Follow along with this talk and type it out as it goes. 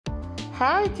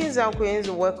Hi kings and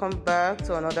queens, welcome back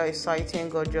to another exciting,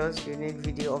 gorgeous, unique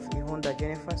video of Ihunda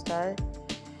Jennifer style.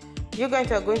 You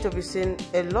guys are going to be seeing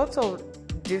a lot of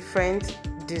different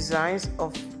designs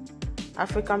of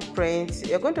African prints.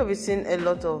 You're going to be seeing a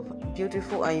lot of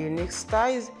beautiful and unique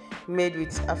styles made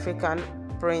with African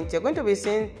print. You're going to be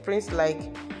seeing prints like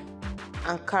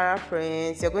Ankara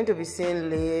prints, you're going to be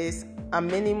seeing lace and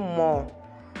many more.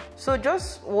 So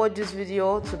just watch this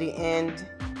video to the end.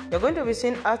 You're going to be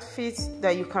seeing outfits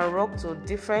that you can rock to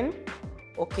different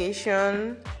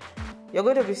occasions. You're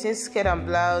going to be seeing skirt and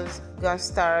blouse, gown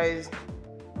styles,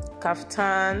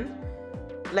 kaftan,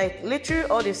 like literally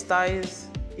all the styles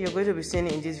you're going to be seeing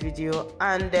in this video.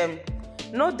 And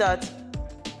note that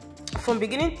from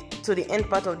beginning to the end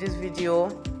part of this video,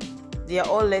 they are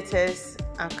all latest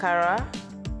Ankara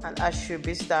and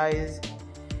Asoebi styles.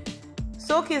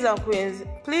 So kings and queens,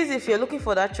 please, if you're looking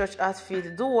for that church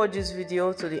outfit, do watch this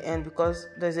video to the end because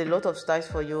there's a lot of styles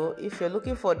for you. If you're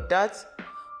looking for that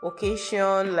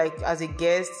occasion, like as a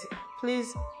guest,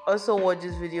 please also watch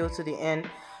this video to the end.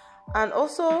 And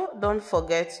also don't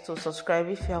forget to subscribe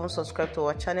if you haven't subscribed to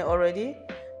our channel already.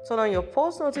 Turn on your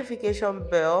post notification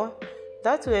bell.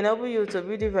 That will enable you to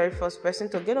be the very first person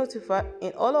to get notified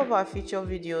in all of our future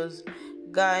videos.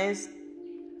 Guys,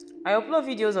 I upload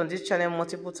videos on this channel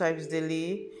multiple times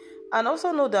daily. And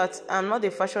also know that I'm not a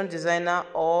fashion designer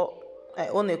or I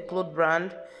own a clothes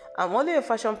brand. I'm only a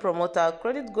fashion promoter.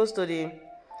 Credit goes to the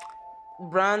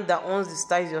brand that owns the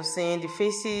styles you're seeing, the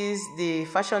faces, the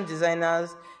fashion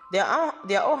designers. They are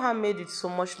all handmade with so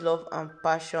much love and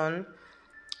passion.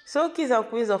 So kings and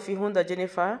queens of Ihunda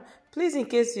Jennifer, please, in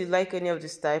case you like any of the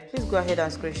style, please go ahead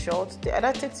and screenshot. They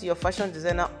either take to your fashion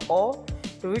designer or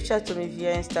reach out to me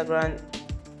via Instagram.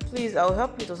 Please, I will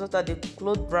help you to sort out the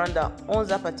clothes brand that owns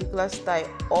that particular style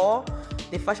or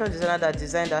the fashion designer that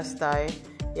designed that style.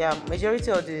 Yeah,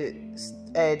 majority of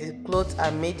the clothes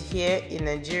are made here in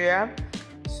Nigeria,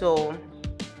 so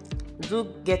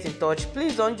do get in touch.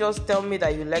 Please don't just tell me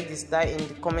that you like the style in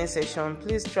the comment section.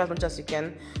 Please try as much as you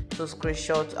can to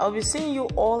screenshot. I'll be seeing you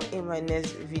all in my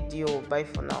next video. Bye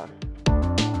for now.